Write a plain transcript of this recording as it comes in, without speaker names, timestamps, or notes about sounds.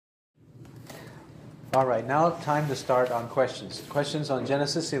All right, now time to start on questions. Questions on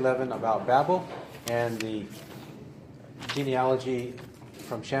Genesis 11 about Babel and the genealogy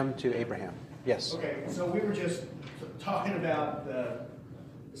from Shem to Abraham. Yes? Okay, so we were just talking about the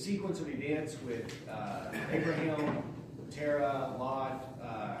sequence of events with Abraham, Terah, Lot,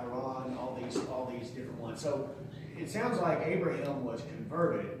 Haran, all these different ones. So it sounds like Abraham was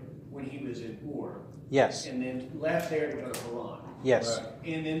converted when he was in Ur. Yes. And then left there to go to Haran. Yes.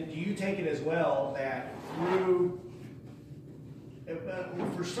 And then do you take it as well that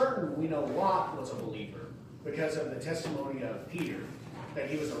for certain we know Lot was a believer because of the testimony of Peter,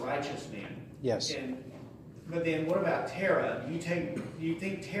 that he was a righteous man. Yes. But then what about Terah? Do you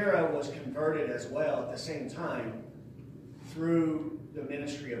think Terah was converted as well at the same time through the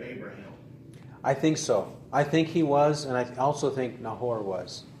ministry of Abraham? I think so. I think he was, and I also think Nahor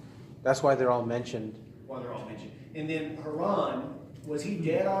was. That's why they're all mentioned. And then Haran, was he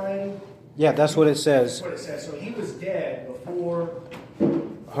dead already? Yeah, that's what it says. That's what it says. So he was dead before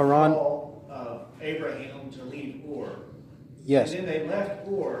Haran. call of Abraham to leave Ur. Yes. And then they left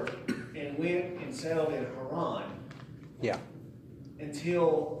Ur and went and settled in Haran. Yeah.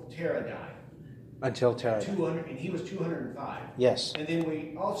 Until Terah died. Until Terah died. 200, and he was 205. Yes. And then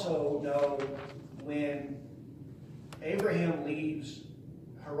we also know when Abraham leaves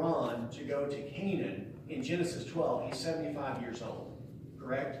Haran to go to Canaan in Genesis 12, he's 75 years old,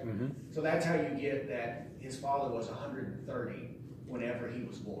 correct? Mm-hmm. So that's how you get that his father was 130 whenever he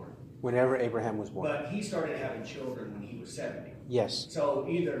was born. Whenever Abraham was born. But he started having children when he was 70. Yes. So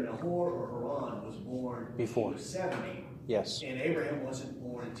either Nahor or Haran was born before when he was 70. Yes. And Abraham wasn't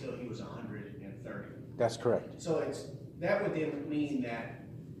born until he was 130. That's correct. So that would then mean that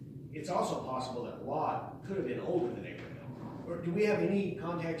it's also possible that Lot could have been older than Abraham. Or do we have any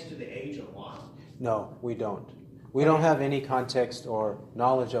context to the age of Lot? No, we don't. We don't have any context or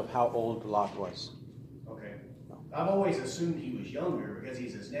knowledge of how old Lot was. Okay. No. I've always assumed he was younger because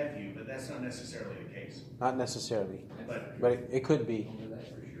he's his nephew, but that's not necessarily the case. Not necessarily. But it could be.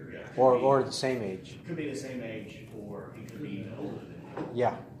 Yeah, Or the same age. Could be the same age, or he could be even older than him.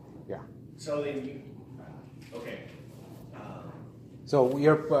 Yeah. Yeah. So then okay. So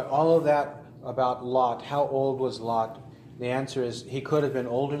all of that about Lot, how old was Lot? The answer is he could have been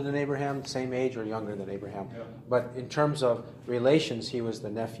older than Abraham, same age, or younger than Abraham. Yeah. But in terms of relations, he was the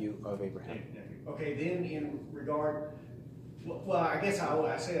nephew of Abraham. Okay, then in regard, well, I guess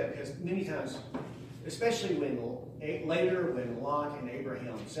I say that because many times, especially when Lot and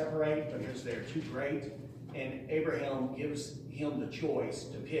Abraham separate because they're too great, and Abraham gives him the choice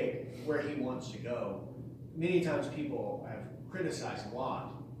to pick where he wants to go, many times people have criticized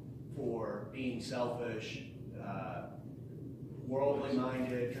Lot for being selfish, worldly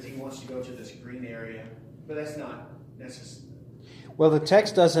minded, because he wants to go to this green area, but that's not necessary. Well, the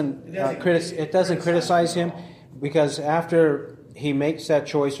text doesn't criticize him, because after he makes that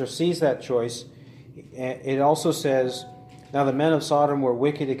choice or sees that choice, it also says, "Now the men of Sodom were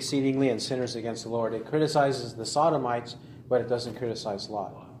wicked exceedingly and sinners against the Lord." It criticizes the Sodomites, but it doesn't criticize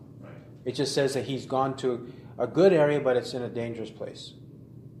Lot. Right. It just says that he's gone to a good area, but it's in a dangerous place.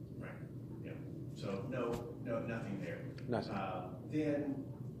 Right. Yeah. So nothing there. Nothing. Then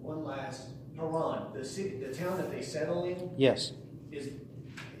one last Haran, the town that they settle in. Yes. Is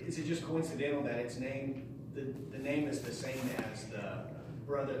it just coincidental that its name, the name is the same as the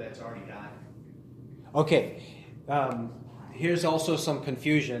brother that's already died? Okay. Here's also some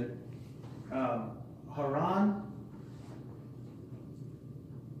confusion. Haran,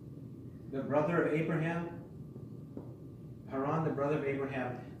 the brother of Abraham. Haran, the brother of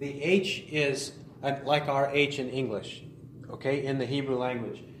Abraham. The H is like our H in English, okay, in the Hebrew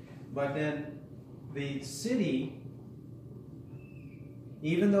language. But then the city,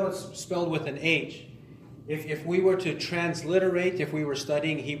 even though it's spelled with an H, if we were to transliterate, if we were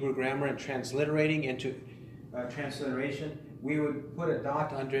studying Hebrew grammar and transliterating into transliteration, we would put a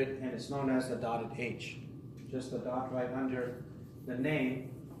dot under it, and it's known as the dotted H. Just a dot right under the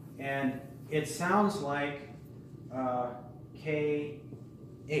name. And it sounds like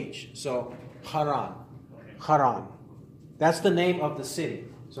K-H. So Haran. Haran. That's the name of the city.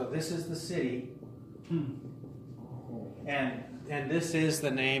 So this is the city. And this is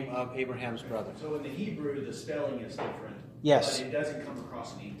the name of Abraham's brother. So in the Hebrew, the spelling is different. Yes. But it doesn't come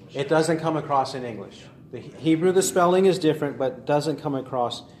across in English. It doesn't come across in English. The Hebrew, the spelling is different, but doesn't come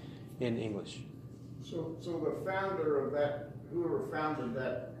across in English. So the founder of that, whoever founded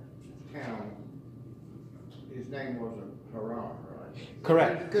that town, his name wasn't Haran, right?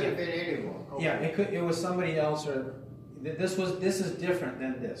 Correct. It could have been anyone. Okay. Yeah, it was somebody else, or this is different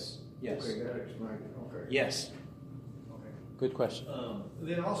than this. Yes. Okay, that explains it. Okay. Yes. Okay. Good question.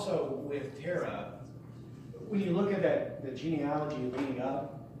 Then also with Terah, when you look at the genealogy leading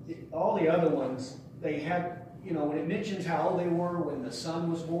up, all the other ones, they have, when it mentions how old they were when the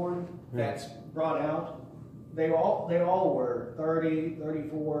son was born, that's brought out, they all were 30,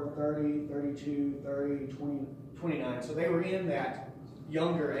 34, 30, 32, 30, 20, 29. So they were in that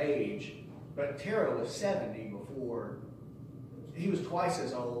younger age, but Terah was 70 before. He was twice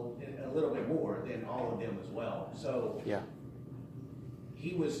as old, a little bit more than all of them as well. So Yeah.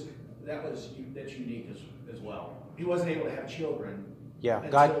 that's unique as well. He wasn't able to have children. Yeah,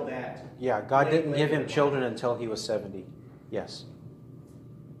 God didn't give him children until he was 70. Yes.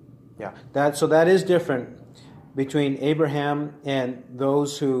 Yeah. That is different between Abraham and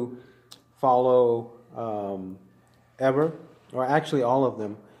those who follow Eber, or actually all of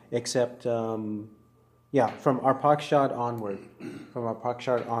them, except from Arpachshad onward. From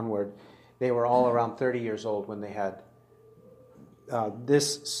Arpachshad onward, they were all around 30 years old when they had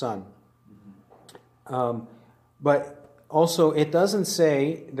this son. But also, it doesn't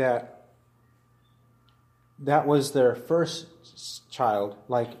say that was their first child.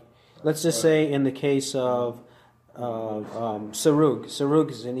 Like, let's just say in the case of Serug. Serug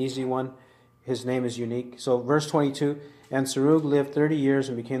is an easy one. His name is unique. So verse 22, and Serug lived 30 years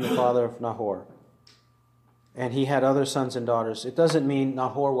and became the father of Nahor. And he had other sons and daughters. It doesn't mean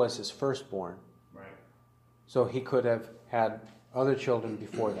Nahor was his firstborn. Right. So he could have had other children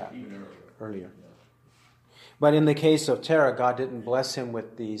before that. Even earlier. But in the case of Terah, God didn't bless him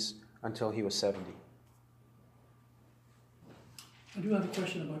with these until he was 70. I do have a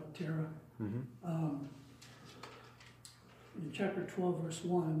question about Terah. Mm-hmm. In chapter 12, verse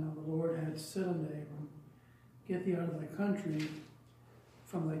 1, now the Lord had said unto Abram, get thee out of thy country,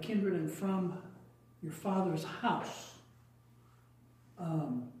 from thy kindred, and from your father's house.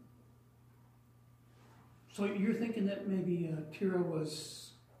 So you're thinking that maybe Terah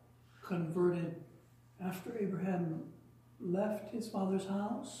was converted after Abraham left his father's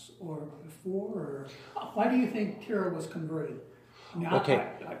house, or before? Or why do you think Terah was converted? I mean, Okay.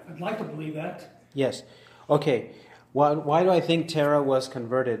 I'd like to believe that. Yes. Okay. Why do I think Terah was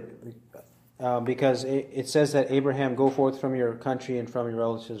converted? Because it says that Abraham, go forth from your country and from your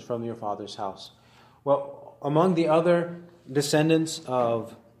relatives, from your father's house. Well, among the other descendants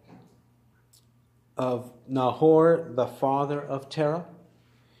of Nahor, the father of Terah,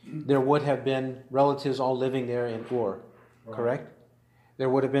 there would have been relatives all living there in Ur, correct? There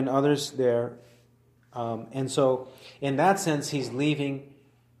would have been others there. And so, in that sense, he's leaving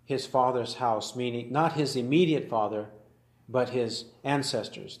his father's house, meaning not his immediate father, but his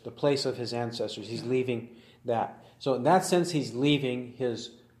ancestors, the place of his ancestors. He's leaving that. So in that sense, he's leaving his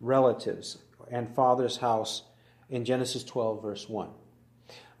relatives and father's house in Genesis 12, verse 1.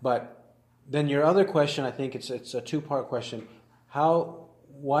 But then your other question, I think it's a two-part question.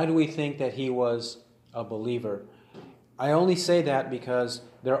 Why do we think that he was a believer? I only say that because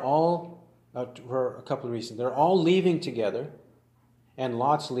they're all, for a couple of reasons, they're all leaving together, and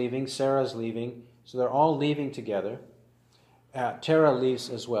Lot's leaving, Sarah's leaving, so they're all leaving together. Terah leaves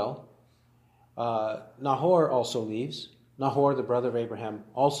as well. Nahor also leaves. Nahor, the brother of Abraham,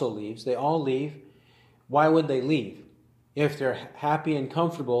 also leaves. They all leave. Why would they leave? If they're happy and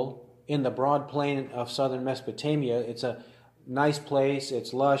comfortable in the broad plain of southern Mesopotamia, it's a nice place,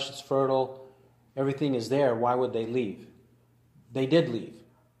 it's lush, it's fertile, everything is there, why would they leave? They did leave.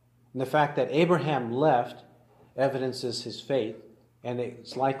 And the fact that Abraham left evidences his faith, and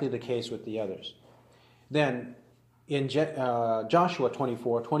it's likely the case with the others. Then, in Joshua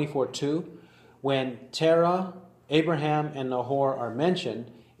 24:2, when Terah, Abraham, and Nahor are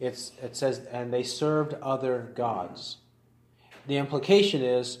mentioned, it says, and they served other gods. The implication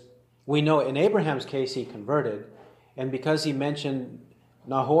is, we know in Abraham's case he converted, and because he mentioned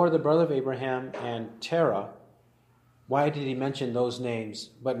Nahor, the brother of Abraham, and Terah, why did he mention those names,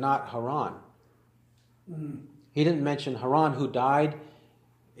 but not Haran? He didn't mention Haran, who died,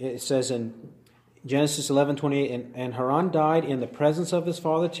 it says in Genesis 11:28, and Haran died in the presence of his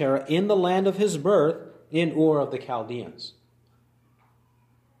father Terah in the land of his birth, in Ur of the Chaldeans.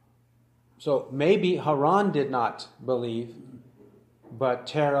 So maybe Haran did not believe, but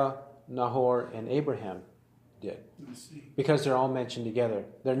Terah, Nahor, and Abraham did. Because they're all mentioned together.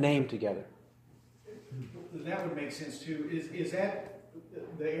 They're named together. That would make sense too. Is that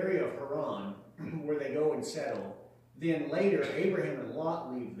the area of Haran where they go and settle? Then later, Abraham and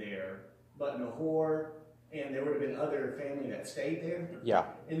Lot leave there, but Nahor, and there would have been other family that stayed there? Yeah.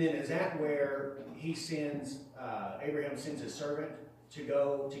 And then is that where he sends, Abraham sends his servant to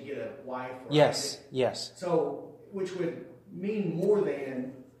go to get a wife? Yes, Isaac? yes. So, which would mean more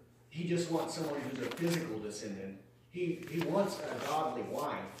than he just wants someone who's a physical descendant. He wants a godly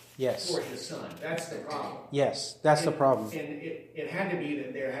wife. Yes. for his son. That's the problem. Yes, that's the problem. And it had to be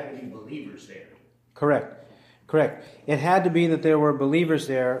that there had to be believers there. Correct. It had to be that there were believers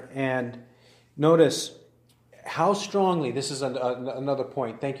there, and notice how strongly, this is another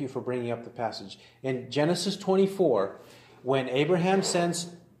point, thank you for bringing up the passage. In Genesis 24, when Abraham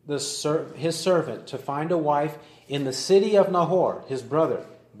sends his servant to find a wife in the city of Nahor, his brother,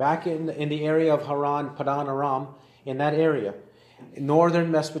 back in the area of Haran, Padan Aram, in that area,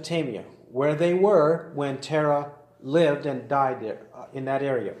 northern Mesopotamia, where they were when Terah lived and died there, in that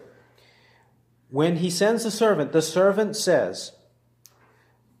area. When he sends the servant says,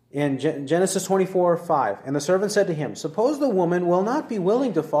 in Genesis 24:5, and the servant said to him, "Suppose the woman will not be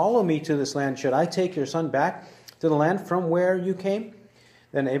willing to follow me to this land. Should I take your son back to the land from where you came?"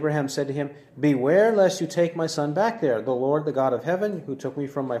 Then Abraham said to him, "Beware lest you take my son back there. The Lord, the God of heaven, who took me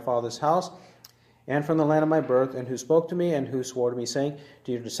from my father's house and from the land of my birth, and who spoke to me and who swore to me, saying,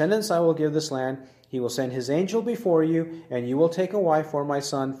 'To your descendants I will give this land,' he will send his angel before you, and you will take a wife for my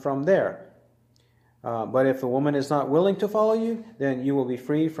son from there. But if the woman is not willing to follow you, then you will be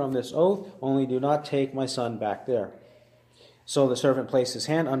free from this oath. Only do not take my son back there." So the servant placed his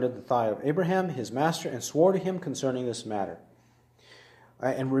hand under the thigh of Abraham, his master, and swore to him concerning this matter.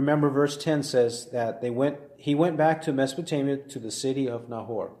 And remember, verse 10 says that he went back to Mesopotamia, to the city of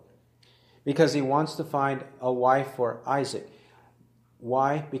Nahor, because he wants to find a wife for Isaac.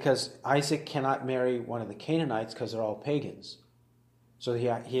 Why? Because Isaac cannot marry one of the Canaanites because they're all pagans. So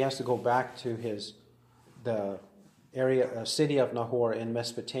he has to go back to the area, city of Nahor in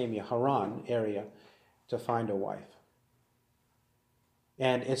Mesopotamia, Haran area, to find a wife.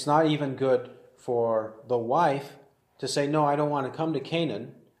 And it's not even good for the wife to say, "No, I don't want to come to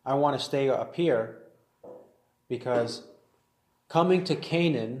Canaan. I want to stay up here," because coming to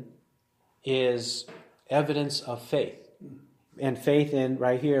Canaan is evidence of faith. And faith in,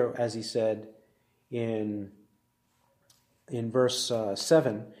 right here, as he said in verse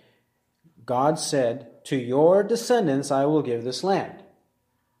 7, God said, "To your descendants I will give this land."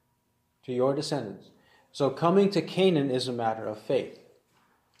 To your descendants. So coming to Canaan is a matter of faith.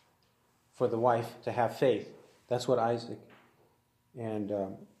 For the wife to have faith. That's what Isaac and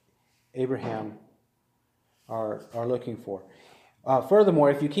Abraham are looking for. Furthermore,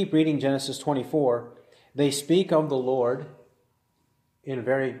 if you keep reading Genesis 24, they speak of the Lord in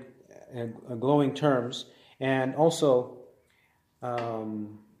very glowing terms. And also,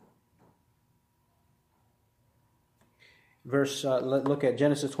 look at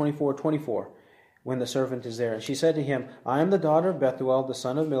Genesis 24:24, when the servant is there. And she said to him, "I am the daughter of Bethuel, the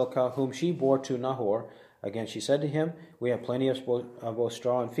son of Milcah, whom she bore to Nahor." Again she said to him, "We have plenty of both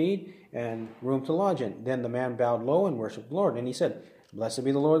straw and feed, and room to lodge in." Then the man bowed low and worshipped the Lord. And he said, "Blessed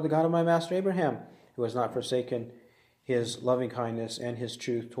be the Lord, the God of my master Abraham, who has not forsaken his loving kindness and his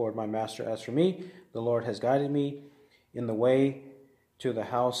truth toward my master. As for me, the Lord has guided me in the way to the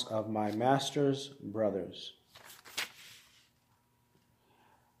house of my master's brothers."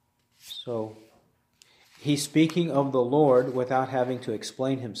 So he's speaking of the Lord without having to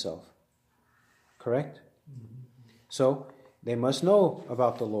explain himself. Correct? Mm-hmm. So they must know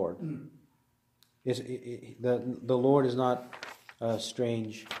about the Lord. The Lord is not a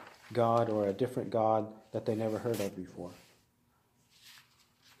strange God or a different God that they never heard of before.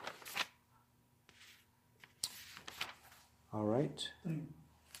 All right.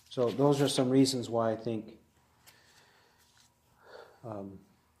 So those are some reasons why I think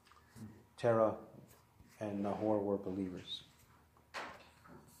Terah and Nahor were believers.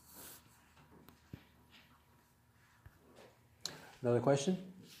 Another question?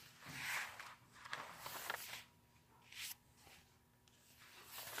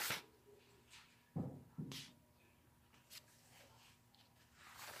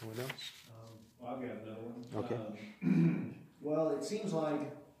 Anyone else? Well, I've got another one. Okay. Well, it seems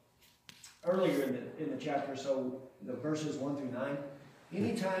like earlier in the chapter, so the verses 1 through 9,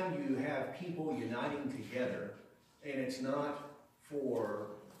 anytime you have people uniting together, and it's not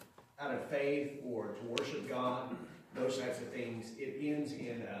out of faith or to worship God, those types of things, it ends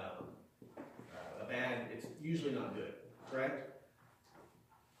in a bad, it's usually not good, correct?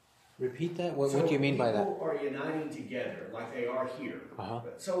 Repeat that? What do you mean by that? People are uniting together like they are here. Uh-huh.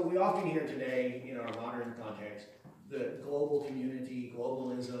 So we often hear today, in our modern context, the global community,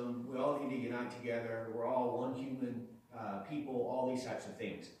 globalism, we all need to unite together, we're all one human people, all these types of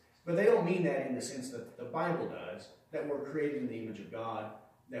things. But they don't mean that in the sense that the Bible does, that we're created in the image of God,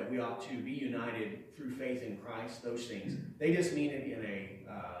 that we ought to be united through faith in Christ, those things. They just mean it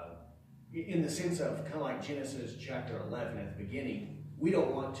in the sense of kind of like Genesis chapter 11 at the beginning. We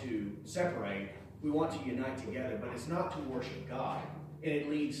don't want to separate, we want to unite together, but it's not to worship God. and it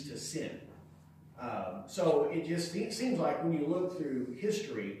leads to sin. So it just seems like when you look through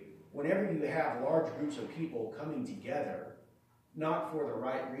history, whenever you have large groups of people coming together, not for the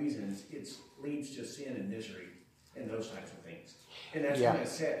right reasons, it leads to sin and misery and those types of things. And that's kind of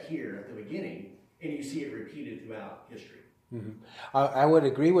set here at the beginning, and you see it repeated throughout history. Mm-hmm. I would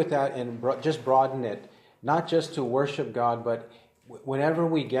agree with that and just broaden it, not just to worship God, but whenever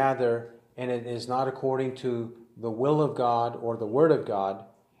we gather and it is not according to the will of God or the Word of God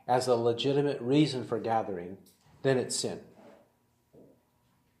as a legitimate reason for gathering, then it's sin.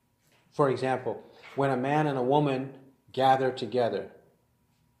 For example, when a man and a woman gather together,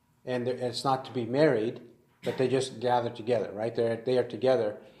 and it's not to be married, but they just gather together, right? They are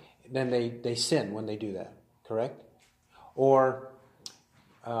together, then they sin when they do that, correct? Or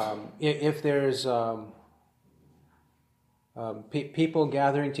if there's people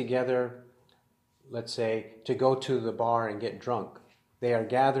gathering together, let's say, to go to the bar and get drunk, they are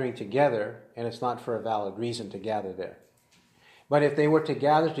gathering together, and it's not for a valid reason to gather there. But if they were to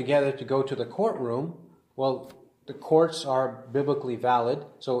gather together to go to the courtroom, well, the courts are biblically valid,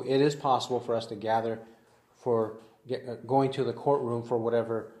 so it is possible for us to gather for going to the courtroom for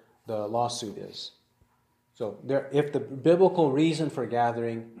whatever the lawsuit is. So if the biblical reason for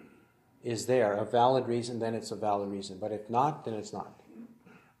gathering is there, a valid reason, then it's a valid reason. But if not, then it's not.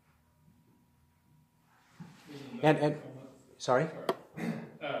 And sorry?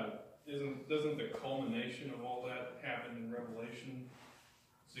 Doesn't the culmination of all that happen in Revelation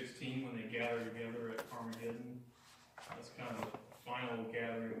 16 when they gather together at Armageddon? That's kind of the final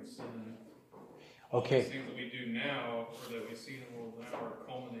gathering of sin. All Okay. these things that we do now, or that we see in the world now, are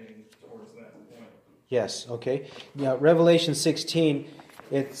culminating towards that point. Yes, okay. Yeah, Revelation 16,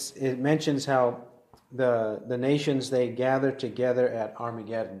 it mentions how the nations, they gather together at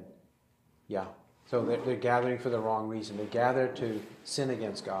Armageddon. Yeah, so they're gathering for the wrong reason. They gather to sin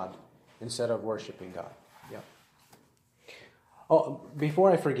against God instead of worshiping God. Yeah. Oh,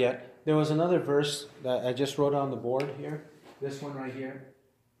 before I forget, there was another verse that I just wrote on the board here. This one right here.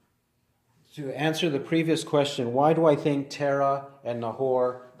 To answer the previous question, why do I think Terah and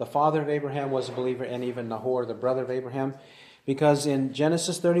Nahor, the father of Abraham, was a believer, and even Nahor, the brother of Abraham? Because in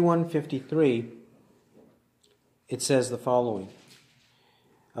Genesis 31:53, it says the following.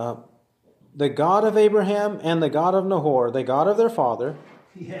 The God of Abraham and the God of Nahor, the God of their father,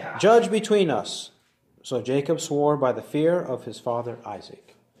 judge between us. So Jacob swore by the fear of his father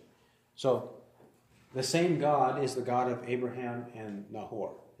Isaac. So the same God is the God of Abraham and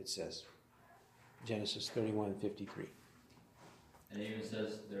Nahor, it says. Genesis 31:53. And it even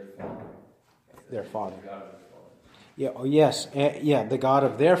says their father. Their father. The God of their father. Yeah. Oh, yes. Yeah. The God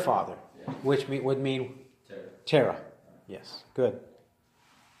of their father, Yeah. which would mean Terah. Terah. Yes. Good.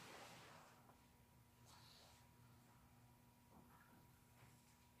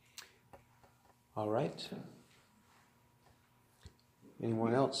 All right.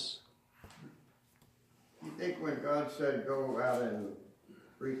 Anyone else? You think when God said go out and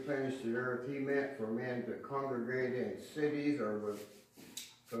replenish the earth, he meant for men to congregate in cities, or was,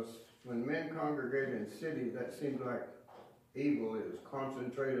 because when men congregate in cities, that seems like evil is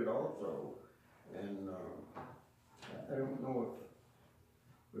concentrated also. And I don't know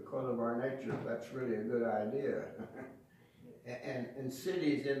if, because of our nature, that's really a good idea. And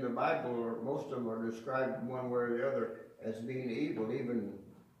cities in the Bible, or most of them are described one way or the other as being evil. Even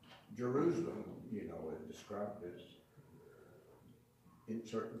Jerusalem, is described as in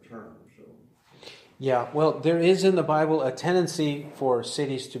certain terms. So. Yeah, well, there is in the Bible a tendency for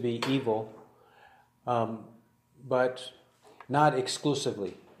cities to be evil, but not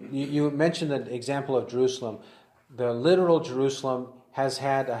exclusively. You mentioned the example of Jerusalem. The literal Jerusalem has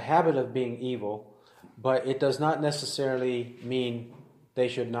had a habit of being evil, but it does not necessarily mean they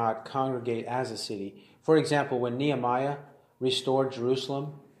should not congregate as a city. For example, when Nehemiah restored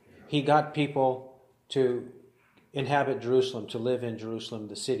Jerusalem, he got people to inhabit Jerusalem, to live in Jerusalem,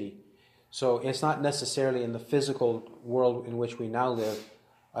 the city. So it's not necessarily in the physical world in which we now live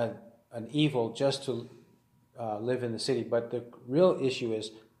an evil just to live in the city. But the real issue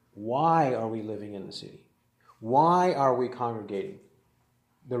is, why are we living in the city? Why are we congregating?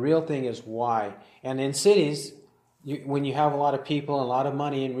 The real thing is why. And in cities, when you have a lot of people and a lot of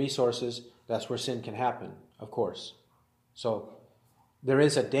money and resources, that's where sin can happen, of course. So there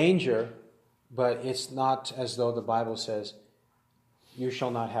is a danger, but it's not as though the Bible says, you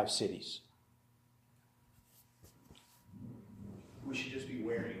shall not have cities. We should just be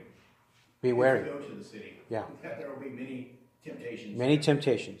wary. Be wary. If we go to the city. Yeah. There will be many temptations. Many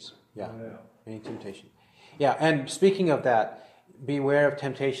temptations. Yeah. Oh, yeah. Many temptations. Yeah, and speaking of that, beware of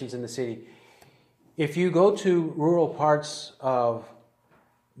temptations in the city. If you go to rural parts of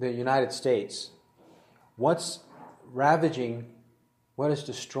the United States, what's ravaging, what is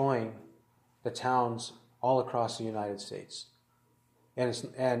destroying the towns all across the United States? And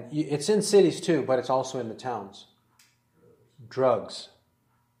it's in cities too, but it's also in the towns. Drugs,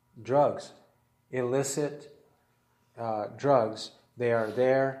 illicit drugs. They are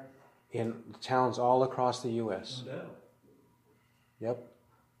there in towns all across the U.S. No doubt. Yep.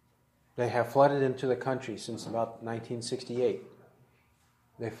 They have flooded into the country since about 1968.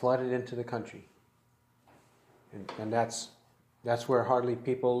 They flooded into the country. And that's where hardly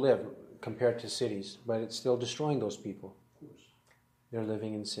people live compared to cities, but it's still destroying those people. They're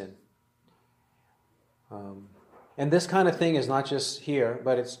living in sin. And this kind of thing is not just here,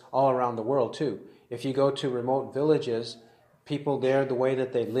 but it's all around the world too. If you go to remote villages, people there, the way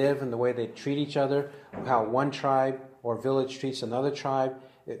that they live and the way they treat each other, how one tribe or village treats another tribe,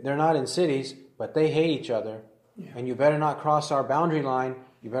 they're not in cities, but they hate each other. Yeah. And you better not cross our boundary line,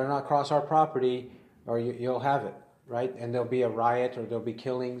 you better not cross our property, or you'll have it, right? And there'll be a riot, or there'll be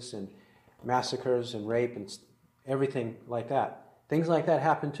killings and massacres and rape and everything like that. Things like that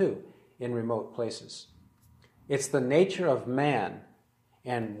happen too in remote places. It's the nature of man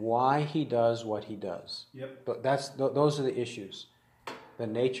and why he does what he does. Yep. But those are the issues. The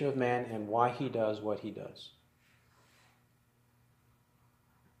nature of man and why he does what he does.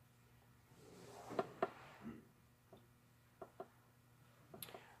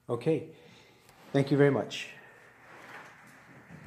 Okay. Thank you very much.